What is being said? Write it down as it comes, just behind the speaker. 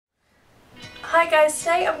Hi guys,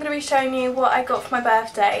 today I'm going to be showing you what I got for my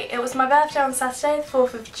birthday. It was my birthday on Saturday, the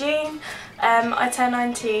 4th of June. I turned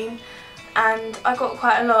 19 and I got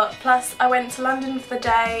quite a lot. Plus I went to London for the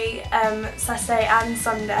day, Saturday and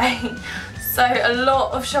Sunday. So a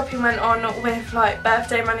lot of shopping went on with like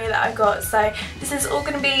birthday money that I got. So this is all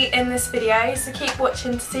going to be in this video, so keep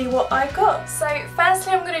watching to see what I got. So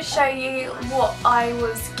firstly I'm going to show you what I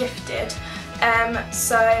was gifted.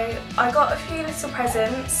 So I got a few little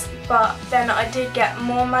presents, but then I did get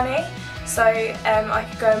more money, so I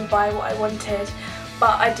could go and buy what I wanted.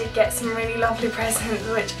 But I did get some really lovely presents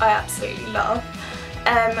which I absolutely love.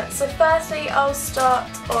 So firstly I'll start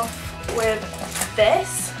off with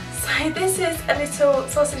this. So this is a little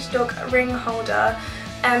sausage dog ring holder.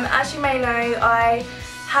 As you may know, I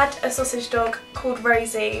had a sausage dog called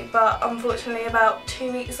Rosie, but unfortunately about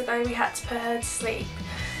 2 weeks ago we had to put her to sleep.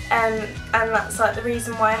 And that's like the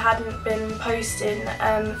reason why I hadn't been posting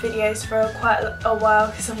videos for quite a while,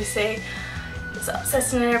 because obviously it's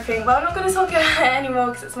upsetting and everything, but I'm not going to talk about it anymore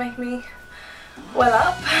because it's making me well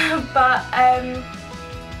up. But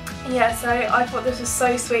yeah, so I thought this was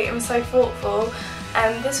so sweet and so thoughtful.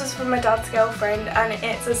 This was from my dad's girlfriend, and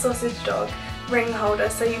it's a sausage dog ring holder,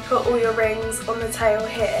 so you put all your rings on the tail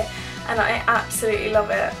here, and I absolutely love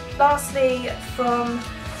it. Lastly, from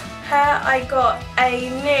her I got a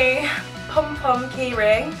new pom-pom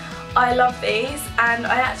keyring. I love these, and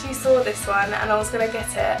I actually saw this one and I was going to get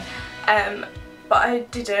it, but I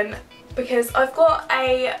didn't, because I've got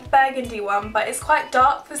a burgundy one but it's quite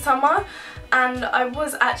dark for summer, and I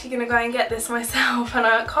was actually going to go and get this myself, and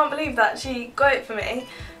I can't believe that she got it for me.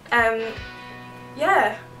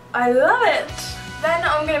 Yeah, I love it. Then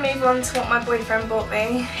I'm going to move on to what my boyfriend bought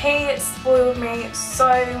me. He spoiled me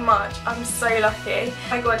so much. I'm so lucky. Oh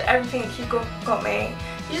my god, everything he got me.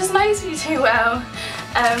 He just knows me too well.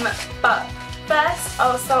 But first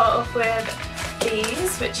I'll start off with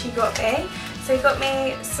these, which he got me. So he got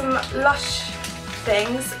me some Lush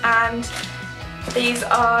things, and these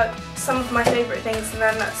are some of my favourite things, and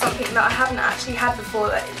then something that I haven't actually had before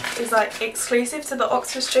that is like exclusive to the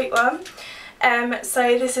Oxford Street one.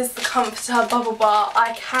 So this is the Comforter Bubble Bar.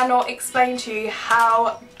 I cannot explain to you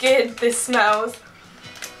how good this smells.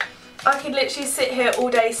 I could literally sit here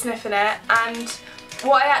all day sniffing it, and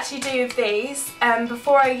what I actually do with these,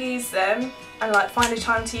 before I use them and like find a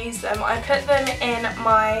time to use them, I put them in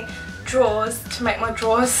my drawers to make my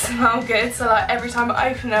drawers smell good. So like every time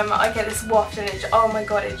I open them I get this waft, and it, oh my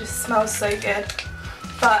god, it just smells so good.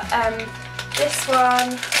 But this one,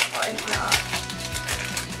 I'll open it up.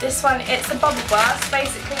 This one, it's a bubble bar. So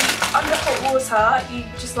basically, under hot water, you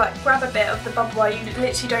just like grab a bit of the bubble bar. You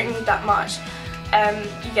literally don't need that much.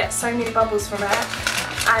 You get so many bubbles from it,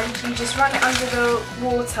 and you just run it under the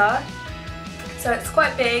water. So it's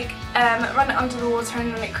quite big. Run it under the water,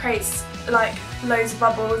 and then it creates like loads of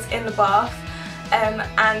bubbles in the bath.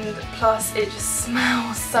 And plus, it just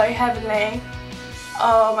smells so heavenly.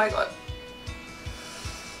 Oh my god.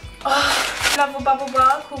 Oh, I love a bubble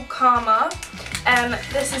bar called Karma.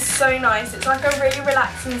 This is so nice. It's like a really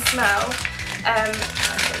relaxing smell. I'll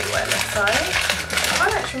show you what it looks like. I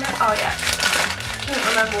can't actually remember. Oh yeah, I can't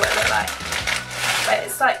remember what it looked like. But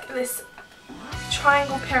it's like this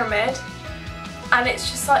triangle pyramid, and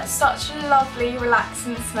it's just like such a lovely,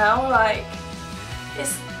 relaxing smell. Like,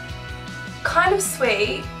 it's kind of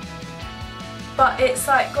sweet, but it's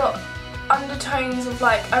like got undertones of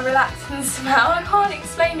like a relaxing smell. I can't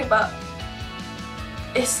explain it, but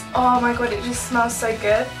it's, oh my god, it just smells so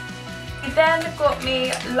good. He then got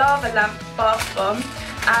me Lava Lamp Bath Bomb,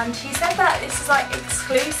 and he said that this is like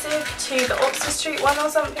exclusive to the Oxford Street one or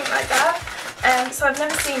something like that. So I've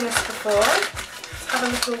never seen this before. Let's have a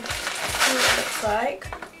little see what it looks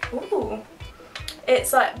like. Ooh.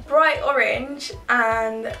 It's like bright orange,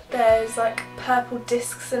 and there's like purple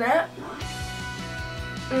discs in it.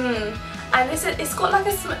 And it's got like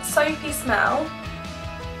a soapy smell,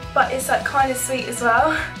 but it's like kind of sweet as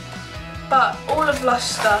well. But all of Lush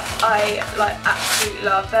stuff I like absolutely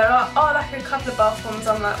love. There are like a couple of bath bombs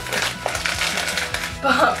I'm like,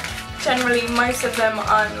 but generally most of them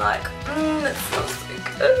I'm like, that smells so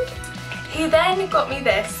good. He then got me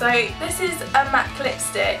this. So this is a MAC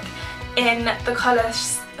lipstick in the colour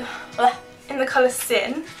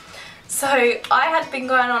Sin. So I had been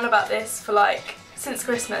going on about this for like since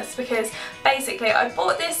Christmas, because basically I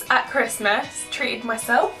bought this at Christmas, treated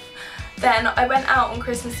myself, then I went out on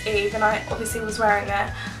Christmas Eve and I obviously was wearing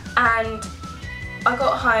it, and I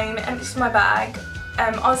got home, emptied my bag.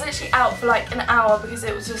 I was literally out for like an hour because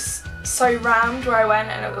it was just so rammed where I went,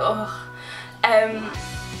 and it was,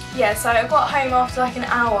 yeah, so I got home after like an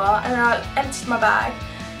hour, and then I emptied my bag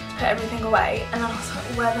to put everything away, and I was like,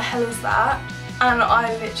 where the hell is that? and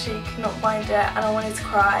I literally could not find it, and I wanted to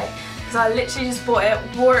cry because I literally just bought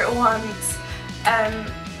it, wore it once.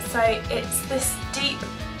 So it's this deep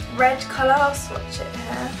red colour. I'll swatch it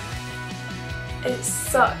here. It's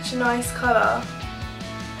such a nice colour.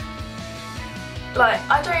 Like,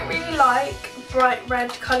 I don't really like bright red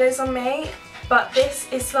colours on me, but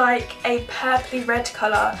this is like a purpley red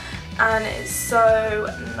colour and it's so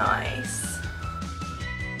nice.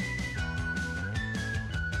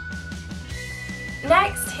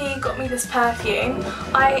 Next, he got me this perfume.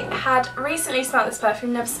 I had recently smelled this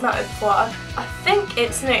perfume, never smelled it before. I think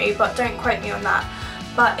it's new, but don't quote me on that.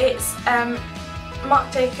 But it's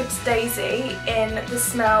Marc Jacobs Daisy in the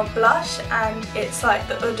smell blush, and it's like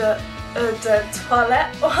the Eau de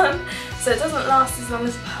Toilette one, so it doesn't last as long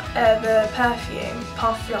as the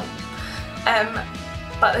parfum.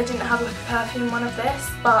 But they didn't have like a perfume one of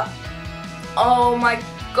this, but oh my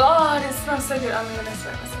god, it smells so good. I'm gonna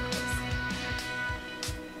spray myself.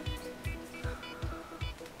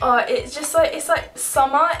 Oh, it's just like, it's like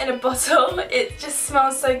summer in a bottle. It just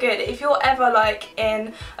smells so good. If you're ever like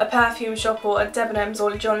in a perfume shop or a Debenhams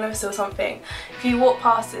or a John Lewis or something, if you walk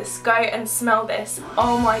past this, go and smell this.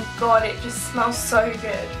 Oh my god, it just smells so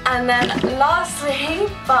good. And then lastly,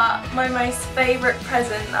 but my most favourite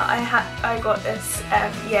present that I got this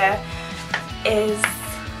year is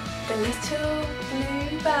the little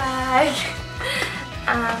blue bag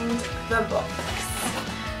and the box.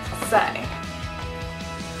 So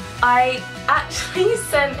I actually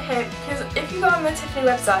sent him, because if you go on the Tiffany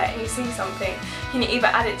website and you see something, you can either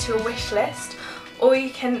add it to your wish list or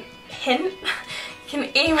you can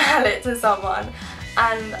email it to someone,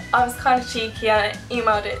 and I was kind of cheeky and I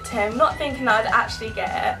emailed it to him, not thinking that I'd actually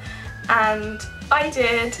get it, and I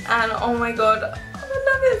did, and oh my god, I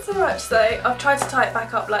love it so much. So I've tried to tie it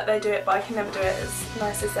back up like they do it, but I can never do it as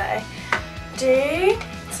nice as they do.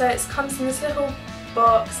 So it comes in this little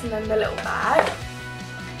box and then the little bag.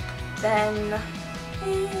 Then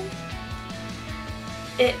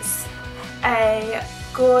it's a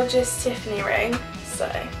gorgeous Tiffany ring, so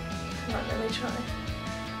come on, let me try.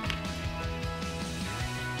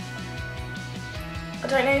 I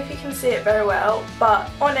don't know if you can see it very well, but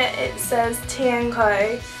on it says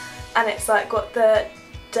tiffany&co, and it's like got the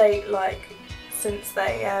date like since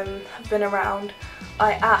they have been around.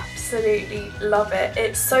 I absolutely love it.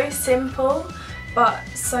 It's so simple but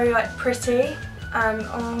so like pretty. And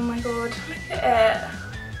oh my god, look at it.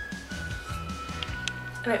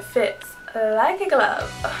 And it fits like a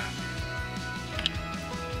glove.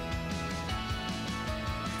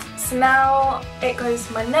 So now it goes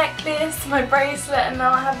to my necklace, my bracelet, and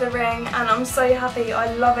now I have the ring, and I'm so happy.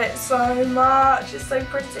 I love it so much. It's so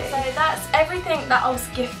pretty. So that's everything that I was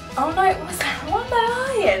gifted. Oh no, what am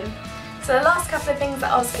I eyeing? So the last couple of things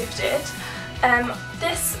that I was gifted.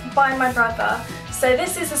 This by my brother. So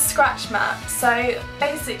this is a scratch map. So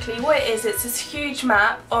basically what it is, it's this huge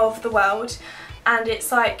map of the world, and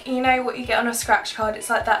it's like, you know what you get on a scratch card, it's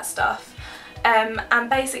like that stuff. And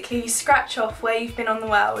basically you scratch off where you've been on the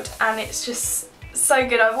world, and it's just so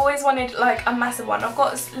good. I've always wanted like a massive one. I've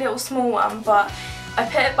got a little small one, but I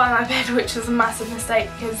put it by my bed, which was a massive mistake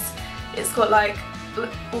because it's got like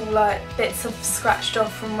all like bits of scratched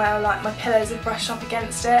off from where like my pillows have brushed up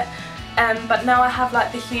against it. But now I have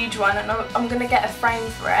like the huge one, and I'm going to get a frame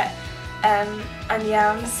for it, and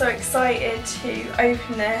yeah, I'm so excited to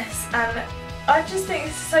open this, and I just think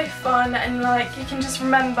it's so fun, and like you can just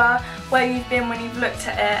remember where you've been when you've looked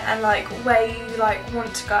at it, and like where you like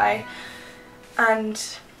want to go,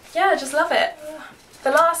 and yeah, I just love it.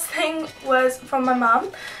 The last thing was from my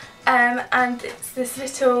mum, and it's this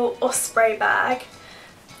little osprey bag,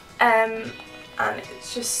 and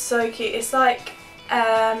it's just so cute. It's like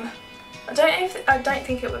I don't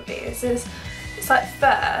think it would be. It's like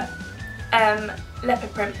fur,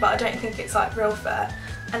 leopard print, but I don't think it's like real fur.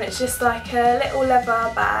 And it's just like a little leather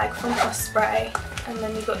bag from Osprey, and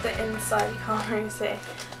then you've got the inside. You can't really see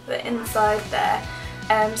the inside there.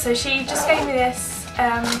 So she just gave me this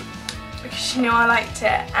because she knew I liked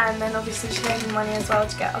it, and then obviously she gave me money as well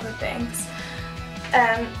to get other things.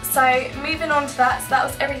 So moving on to that, so that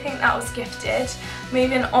was everything that was gifted.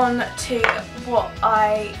 Moving on to what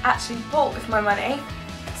I actually bought with my money.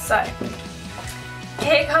 So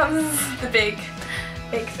here comes the big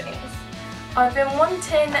things. I've been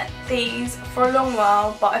wanting these for a long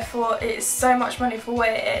while, but I thought it's so much money for what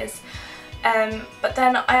it is. But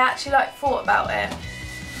then I actually like thought about it.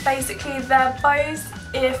 Basically they're Bose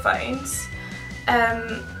earphones,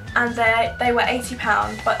 and they were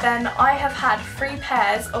 £80, but then I have had 3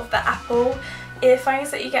 pairs of the Apple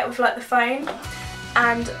earphones that you get with like the phone,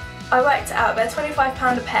 and I worked it out, they're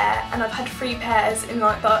 £25 a pair, and I've had 3 pairs in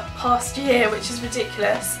like the past year, which is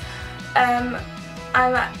ridiculous. And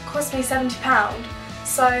that cost me £70.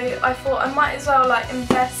 So I thought I might as well like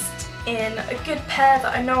invest in a good pair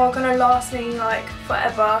that I know are going to last me like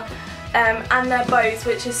forever. And they're Bose,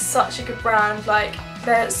 which is such a good brand, like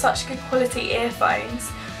they're such good quality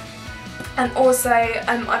earphones. And also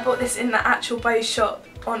I bought this in the actual Bose shop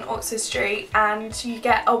on Oxford Street, and you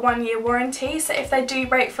get a 1-year warranty, so if they do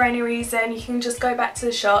break for any reason you can just go back to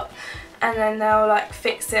the shop and then they'll like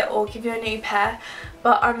fix it or give you a new pair.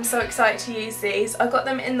 But I'm so excited to use these. I got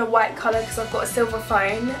them in the white colour because I've got a silver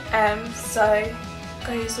phone, so it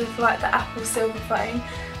goes with like the Apple silver phone.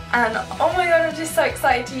 And oh my god, I'm just so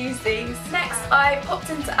excited to use these. Next I popped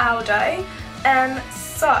into Aldo,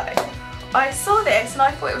 so I saw this and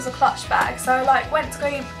I thought it was a clutch bag, so I like went to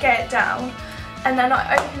go get it down, and then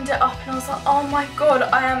I opened it up and I was like, oh my god,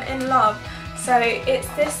 I am in love. So it's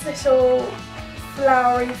this little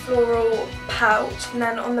flowery floral pouch, and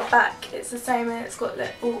then on the back it's the same, and it's got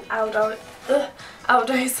little Aldo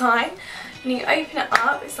sign, and you open it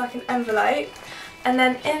up, it's like an envelope, and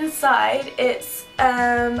then inside it's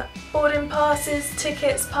boarding passes,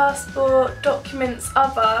 tickets, passport, documents,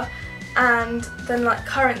 other, and then like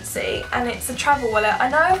currency, and it's a travel wallet. I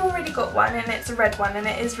know I've already got one and it's a red one and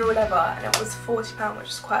it is real leather, and it was £40, which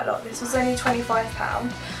is quite a lot. This was only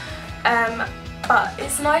 £25. But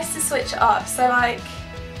it's nice to switch it up, so like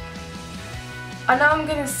I know I'm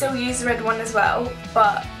going to still use the red one as well,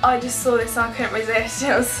 but I just saw this and I couldn't resist.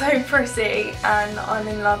 It was so pretty and I'm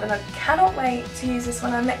in love, and I cannot wait to use this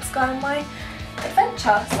when I next go on my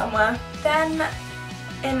adventure somewhere. Then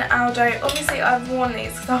in Aldo, obviously I've worn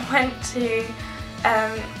these because I went to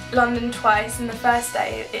London twice, and the first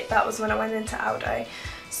day that was when I went into Aldo.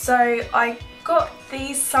 So I got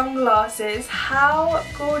these sunglasses. How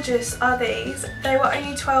gorgeous are these? They were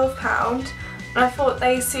only £12 and I thought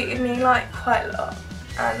they suited me like quite a lot,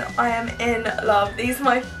 and I am in love. These are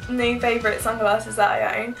my new favourite sunglasses that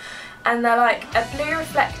I own, and they're like a blue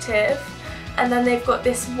reflective, and then they've got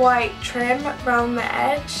this white trim around the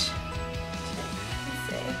edge.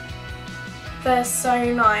 They're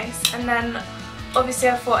so nice, and then obviously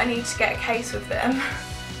I thought I need to get a case with them.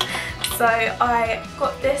 So I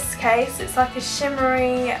got this case. It's like a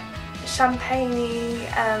shimmery,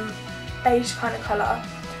 champagne-y, beige kind of colour,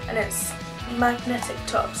 and it's magnetic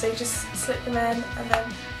top, so you just slip them in and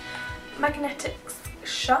then magnetics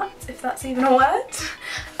shut, if that's even a word.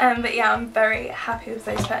 But yeah, I'm very happy with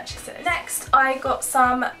those purchases. Next I got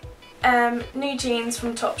some new jeans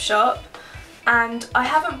from Topshop, and I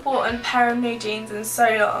haven't bought a pair of new jeans in so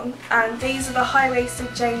long, and these are the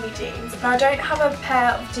high-waisted Jamie jeans. Now I don't have a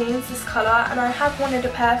pair of jeans this colour, and I have wanted a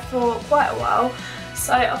pair for quite a while,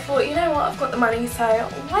 so I thought, you know what, I've got the money, so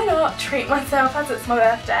why not treat myself as it's my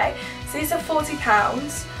birthday. So these are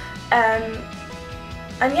 £40,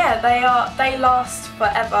 and yeah, they last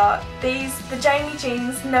forever. The Jamie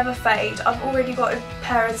jeans never fade. I've already got a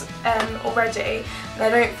pair already, and they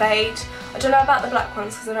don't fade. I don't know about the black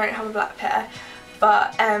ones because I don't have a black pair,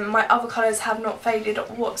 but my other colours have not faded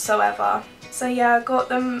whatsoever. So yeah, I got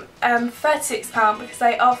them £36 because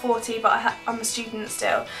they are £40, but I'm a student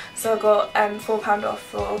still, so I got £4 off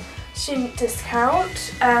for student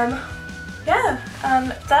discount. Yeah,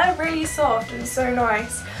 and they're really soft and so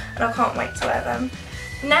nice, and I can't wait to wear them.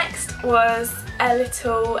 Next was a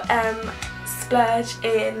little splurge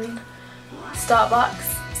in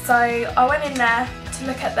Starbucks. So I went in there to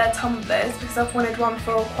look at their tumblers because I've wanted one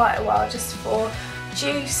for quite a while, just for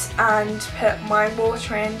juice and put my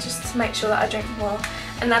water in, just to make sure that I drink more.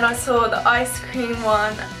 And then I saw the ice cream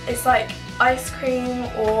one. It's like ice cream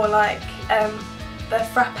or like the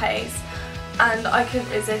frappes, and I couldn't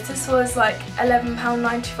resist. This was like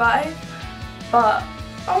 £11.95, but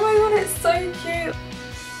oh my god, it's so cute.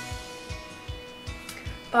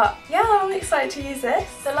 But yeah, I'm excited to use this.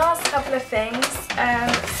 The last couple of things, so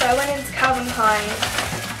I went into Calvin Klein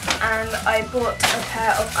and I bought a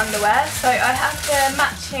pair of underwear. So I have the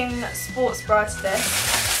matching sports bra to this.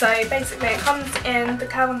 So basically it comes in the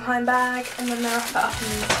Calvin Klein bag, and then they wrap it up in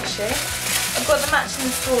tissue. I've got the matching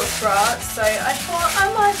sports bra, so I thought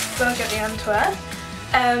I might as well get the underwear.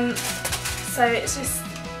 So it's just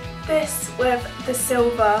this with the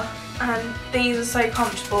silver, and these are so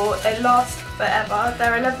comfortable. They last forever.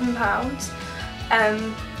 They're £11.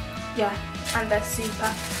 Yeah, and they're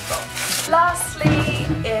super soft. Lastly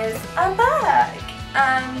is a bag,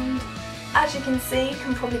 and as you can see, you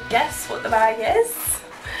can probably guess what the bag is.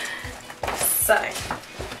 So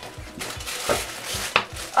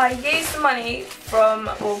I used the money from,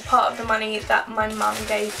 or part of the money that my mum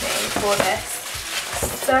gave me for this.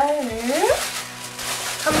 So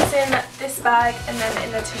Comes in this bag and then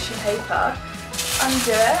in a tissue paper.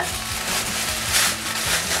 Undo it.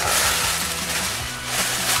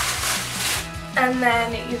 And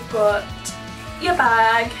then you've got your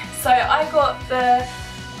bag. So I got the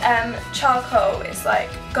charcoal, it's like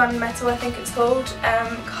gunmetal I think it's called,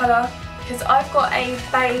 colour, because I've got a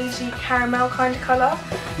beigey caramel kind of colour,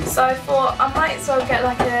 so I thought I might as well get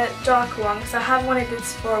like a darker one because I have wanted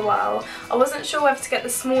this for a while. I wasn't sure whether to get the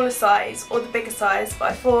smaller size or the bigger size,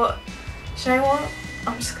 but I thought, do you know what,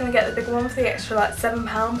 I'm just going to get the bigger one for the extra like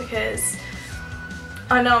 £7 because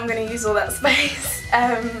I know I'm going to use all that space.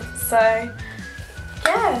 So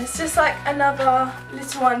yeah, it's just like another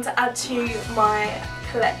little one to add to my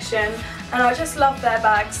collection, and I just love their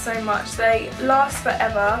bags so much. They last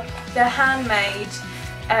forever, they're handmade,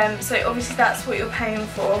 so obviously that's what you're paying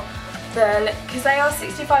for, because they are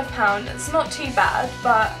 £65. It's not too bad,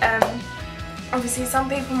 but obviously some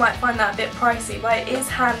people might find that a bit pricey, but it is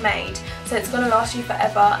handmade, so it's going to last you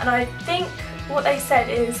forever. And I think what they said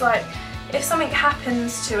is like, if something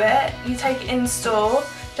happens to it, you take it in store,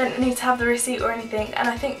 don't need to have the receipt or anything, and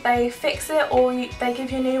I think they fix it or they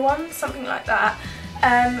give you a new one, something like that.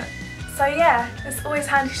 So yeah, it's always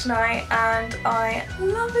handy to know and I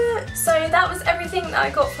love it. So that was everything that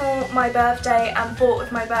I got for my birthday and bought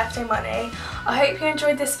with my birthday money. I hope you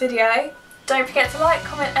enjoyed this video. Don't forget to like,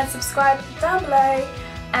 comment and subscribe down below,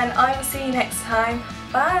 and I will see you next time.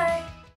 Bye!